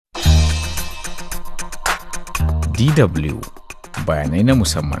DW bayanai na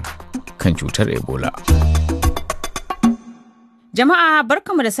musamman kan cutar Ebola. Jama'a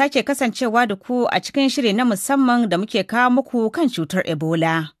barkamu da sake kasancewa da ku a cikin shiri na musamman da muke kawo muku kan cutar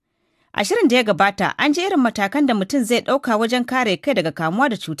Ebola. A shirin da ya gabata an ji irin matakan da mutum zai ɗauka wajen kare kai daga kamuwa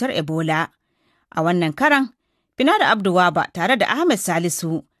da cutar Ebola. A wannan karan, Finada Abduwaba tare da Ahmed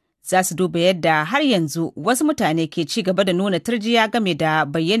Salisu za su duba yadda har yanzu wasu mutane ke ci gaba da nuna turjiya game da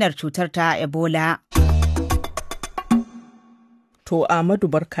bayyanar cutar ta Ebola. To Ahmadu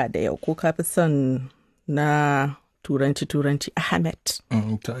barka da yau, ko ka fi son na turanci Ahmed?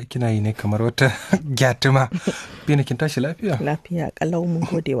 Kina yi ne kamar wata gyatuma. Bina kin tashi lafiya? Lafiya kalau mun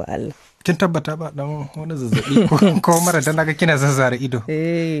gode wa Allah. Kin tabbata ba dan wani zazzabi ko mara dan naga kina zazzara ido.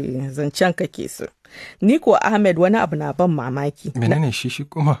 Zancen kake so. Ni ko Ahmed wani abu na ban mamaki. Menene shi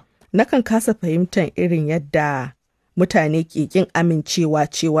kuma? Nakan kasa fahimtar irin yadda mutane ke kin amincewa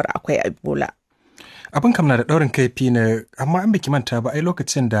cewar akwai Ebola. Abin kam na da ɗaurin kaifi ne, amma an biki manta ba ai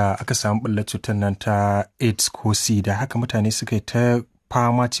lokacin da aka samu ɓullar cutar nan ta AIDS ko da haka mutane suka yi ta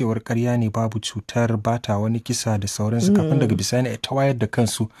fama cewar ƙarya ne babu cutar, bata wani kisa da sauransu kafin daga bisani ta wayar da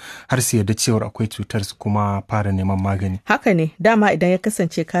kansu har su yarda cewar akwai cutar su kuma fara neman magani. Haka ne, dama idan ya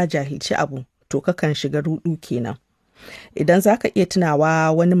kasance ka jahilci abu to kakan shiga ruɗu kenan. Idan za ka iya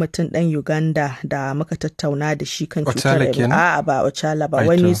tunawa wani mutum ɗan Uganda da muka tattauna da shi kan cutar Ebola. A'a ba Ochala ba,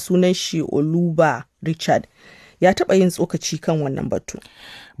 wani sunan shi Oluba Richard ya taɓa yin tsokaci kan wannan batu.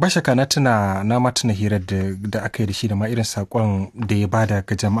 Ba shakka na tuna hirar da aka yi da shi da ma irin saƙon da ya bada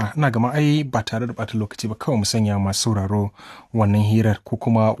ga jama'a. Ina gama ai ba tare da ɓata lokaci ba kawai mu sanya masu sauraro wannan hirar ko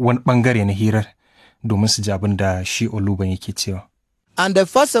kuma wani ɓangare na hirar domin su ji abin da shi Oluban yake cewa. And the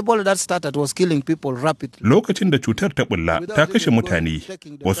first Ebola that started was killing people rapidly. Lokacin da cutar ta bulla ta kashe mutane,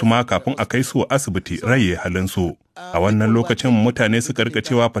 wasu ma kafin a kai su asibiti raye halinsu. A wannan lokacin mutane suka rika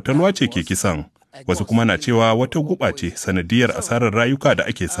cewa fatalwa ce ke kisan, wasu kuma na cewa wata guba ce sanadiyar asarar rayuka da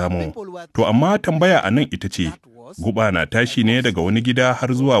ake samu. To amma tambaya a nan ita ce, guba na tashi ne daga wani gida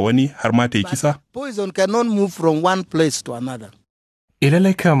har zuwa wani har ma ta yi kisa? Poison cannot move from one place to another.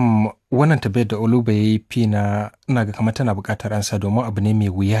 Ilalai kam wannan tabbayar da Oluba ya yi ina ga kamar tana buƙatar ansa domin abu ne mai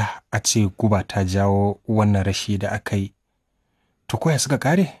wuya a ce guba ta jawo wannan rashi da aka yi. To koya suka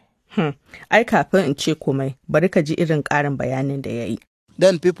kare? Ai kafin in ce komai bari ka ji irin ƙarin bayanin da ya yi.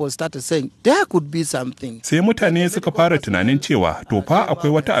 Then people started saying there could be something. Sai mutane suka fara tunanin cewa to fa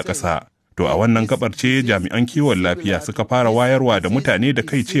akwai wata a ƙasa. To a wannan gabar ce jami'an kiwon lafiya suka fara wayarwa da mutane da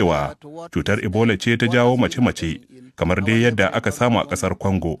kai cewa cutar Ebola ce ta jawo mace-mace. Kamar dai yadda aka samu a ƙasar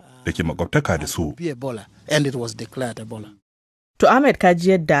Congo da ke makwabtaka da su. To Ahmed, ka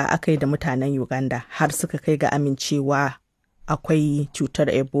ji yadda aka yi da mutanen Uganda har suka kai ga amincewa akwai cutar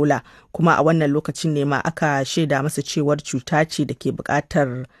Ebola, kuma a wannan lokacin ne ma aka shaida masa cewar cuta ce da ke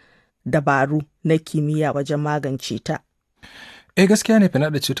buƙatar dabaru na kimiyya wajen magance ta. Gaskiya ne fina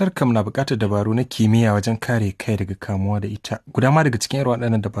da cutar kam na buƙatar dabaru na kimiyya wajen kare kai daga kamuwa da ita. Guda ma daga cikin irin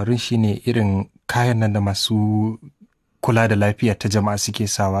waɗannan dabarun shine irin kayan nan da masu kula da lafiya ta jama'a suke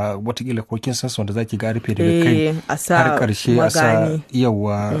sawa, watakila ko kin san su wanda zaki ga rufe daga kai har ƙarshe a sa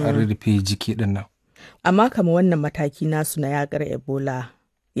yawa a rufe jiki din nan. Amma kama wannan mataki nasu na yakar Ebola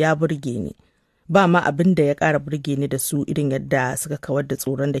ya burge ni. Ba ma abin da ya ƙara burge ni da su irin yadda suka kawar da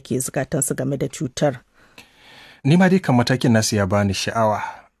tsoron da ke zukatansu game da cutar. Ni ma dai kan matakin nasu ya bani sha'awa.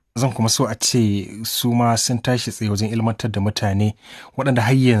 Zan kuma so a ce su ma sun tashi tsaye wajen ilmantar da mutane waɗanda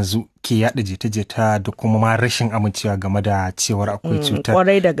har yanzu ke yaɗa jita-jita da kuma ma rashin amincewa game da cewar akwai cutar.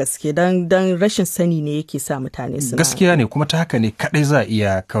 Kwarai da gaske don rashin sani ne yake sa mutane suna. Gaskiya ne, kuma ta haka ne kaɗai za a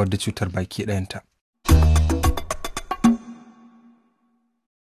iya kawar da cutar baki ɗayanta.